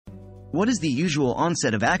What is the usual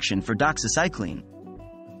onset of action for doxycycline?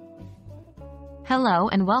 Hello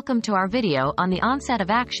and welcome to our video on the onset of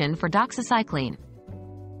action for doxycycline.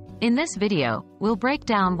 In this video, we'll break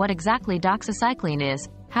down what exactly doxycycline is,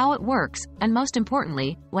 how it works, and most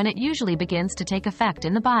importantly, when it usually begins to take effect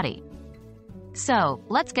in the body. So,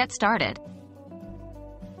 let's get started.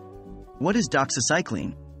 What is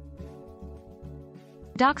doxycycline?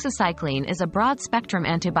 Doxycycline is a broad-spectrum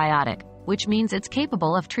antibiotic, which means it's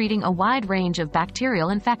capable of treating a wide range of bacterial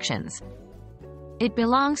infections. It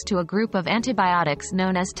belongs to a group of antibiotics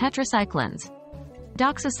known as tetracyclines.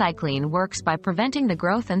 Doxycycline works by preventing the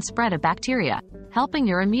growth and spread of bacteria, helping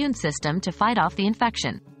your immune system to fight off the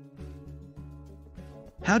infection.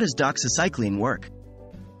 How does doxycycline work?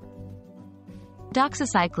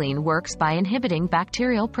 Doxycycline works by inhibiting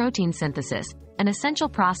bacterial protein synthesis, an essential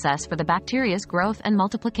process for the bacteria's growth and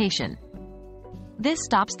multiplication. This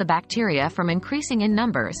stops the bacteria from increasing in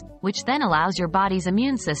numbers, which then allows your body's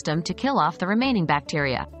immune system to kill off the remaining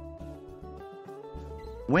bacteria.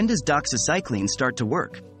 When does doxycycline start to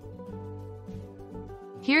work?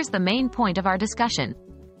 Here's the main point of our discussion.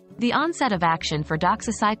 The onset of action for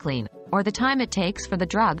doxycycline, or the time it takes for the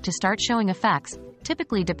drug to start showing effects,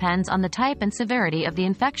 typically depends on the type and severity of the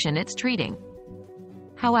infection it's treating.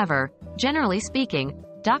 However, generally speaking,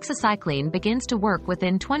 doxycycline begins to work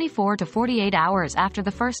within 24 to 48 hours after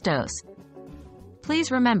the first dose.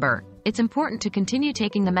 Please remember, it's important to continue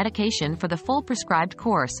taking the medication for the full prescribed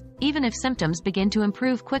course, even if symptoms begin to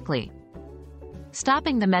improve quickly.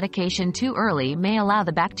 Stopping the medication too early may allow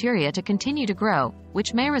the bacteria to continue to grow,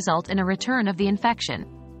 which may result in a return of the infection.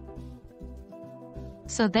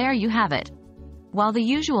 So there you have it. While the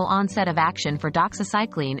usual onset of action for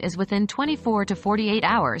doxycycline is within 24 to 48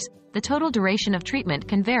 hours, the total duration of treatment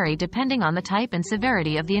can vary depending on the type and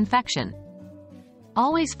severity of the infection.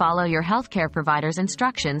 Always follow your healthcare provider's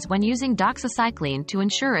instructions when using doxycycline to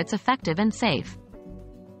ensure it's effective and safe.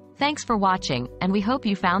 Thanks for watching, and we hope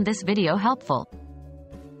you found this video helpful.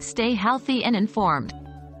 Stay healthy and informed.